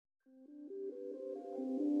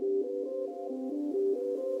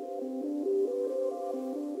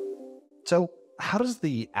So how does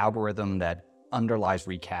the algorithm that underlies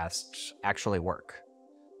recasts actually work?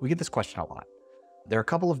 We get this question a lot. There are a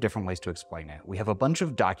couple of different ways to explain it. We have a bunch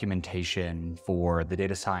of documentation for the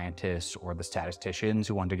data scientists or the statisticians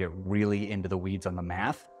who want to get really into the weeds on the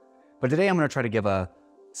math. But today I'm going to try to give a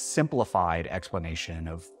simplified explanation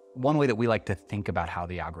of one way that we like to think about how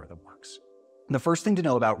the algorithm works. The first thing to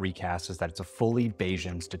know about Recast is that it's a fully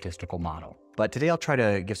Bayesian statistical model. But today I'll try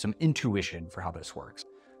to give some intuition for how this works.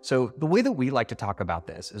 So the way that we like to talk about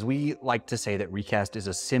this is we like to say that Recast is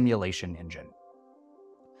a simulation engine.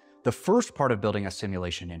 The first part of building a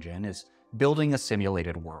simulation engine is building a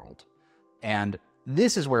simulated world. And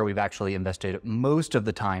this is where we've actually invested most of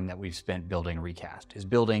the time that we've spent building Recast, is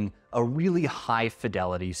building a really high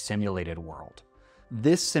fidelity simulated world.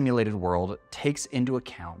 This simulated world takes into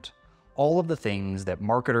account all of the things that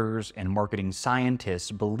marketers and marketing scientists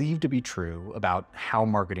believe to be true about how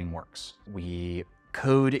marketing works. We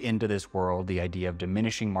code into this world the idea of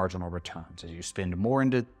diminishing marginal returns. As you spend more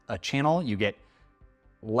into a channel, you get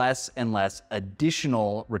less and less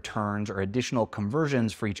additional returns or additional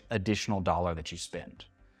conversions for each additional dollar that you spend.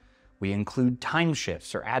 We include time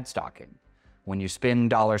shifts or ad stocking. When you spend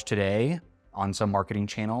dollars today on some marketing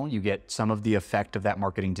channel, you get some of the effect of that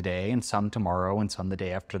marketing today and some tomorrow and some the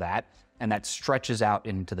day after that, and that stretches out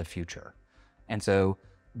into the future. And so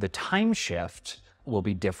the time shift will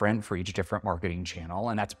be different for each different marketing channel,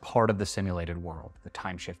 and that's part of the simulated world. The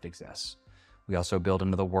time shift exists. We also build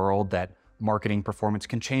into the world that marketing performance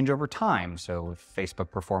can change over time. So if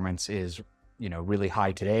Facebook performance is, really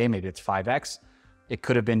high today, maybe it's 5x, it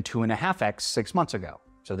could have been 2.5x 6 months ago.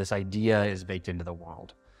 So this idea is baked into the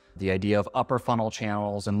world. The idea of upper funnel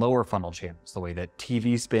channels and lower funnel channels, the way that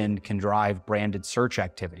TV spend can drive branded search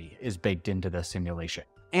activity, is baked into the simulation,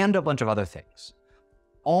 and a bunch of other things.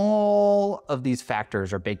 All of these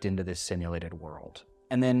factors are baked into this simulated world.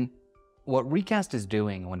 And then what Recast is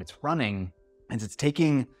doing when it's running is it's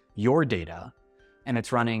taking your data and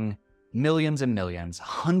it's running millions and millions,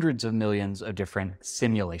 hundreds of millions of different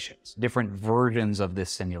simulations, different versions of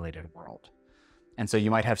this simulated world. And so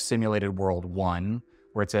you might have simulated world 1,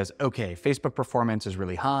 where it says, okay, Facebook performance is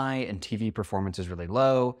really high and TV performance is really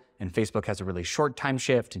low, and Facebook has a really short time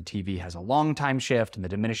shift and TV has a long time shift, and the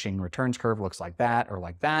diminishing returns curve looks like that or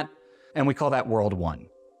like that. And we call that world 1.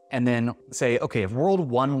 And then say, okay, if world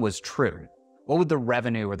 1 was true, what would the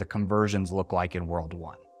revenue or the conversions look like in world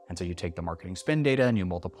 1? And so you take the marketing spend data and you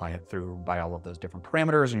multiply it through by all of those different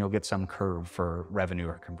parameters, and you'll get some curve for revenue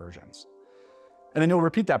or conversions. And then you'll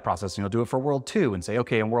repeat that process and you'll do it for world 2 and say,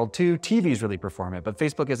 okay, in world 2, TV is really performant, but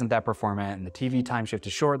Facebook isn't that performant, and the TV time shift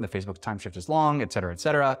is short and the Facebook time shift is long, et cetera, et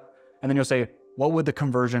cetera. And then you'll say, what would the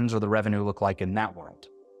conversions or the revenue look like in that world?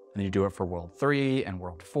 And then you do it for world 3 and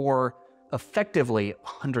world 4, effectively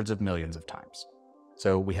hundreds of millions of times.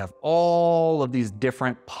 So we have all of these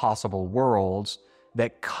different possible worlds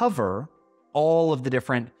that cover all of the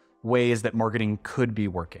different ways that marketing could be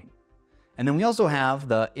working. And then we also have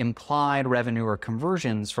the implied revenue or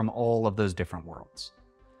conversions from all of those different worlds.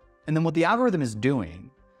 And then what the algorithm is doing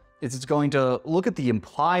is it's going to look at the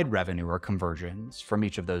implied revenue or conversions from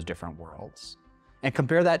each of those different worlds and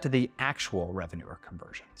compare that to the actual revenue or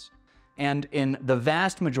conversions. And in the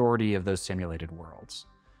vast majority of those simulated worlds,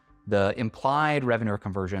 the implied revenue or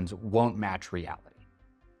conversions won't match reality,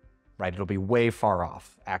 right? It'll be way far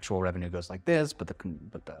off. Actual revenue goes like this, but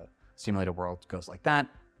the simulated world goes like that.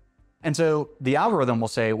 And so the algorithm will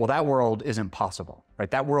say, well, that world isn't possible, right?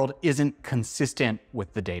 That world isn't consistent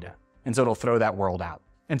with the data. And so it'll throw that world out.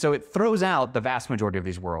 And so it throws out the vast majority of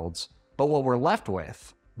these worlds. But what we're left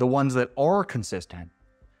with, the ones that are consistent,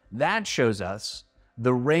 that shows us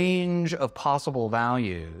the range of possible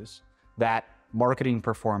values that marketing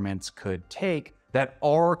performance could take that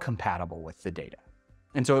are compatible with the data.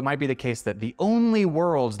 And so it might be the case that the only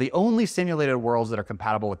simulated worlds that are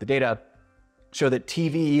compatible with the data show that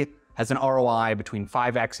TV has an ROI between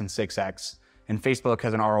 5x and 6x, and Facebook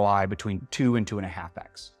has an ROI between 2 and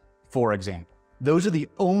 2.5x, for example. Those are the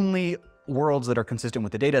only worlds that are consistent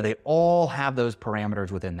with the data. They all have those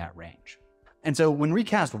parameters within that range. And so when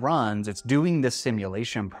Recast runs, it's doing this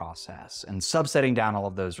simulation process and subsetting down all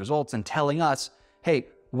of those results and telling us, hey,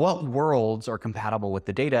 what worlds are compatible with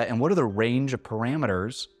the data and what are the range of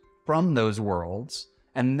parameters from those worlds?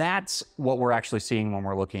 And that's what we're actually seeing when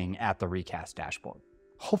we're looking at the Recast dashboard.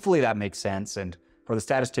 Hopefully that makes sense. And for the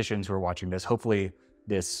statisticians who are watching this, hopefully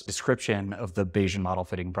this description of the Bayesian model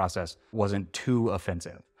fitting process wasn't too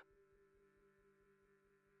offensive.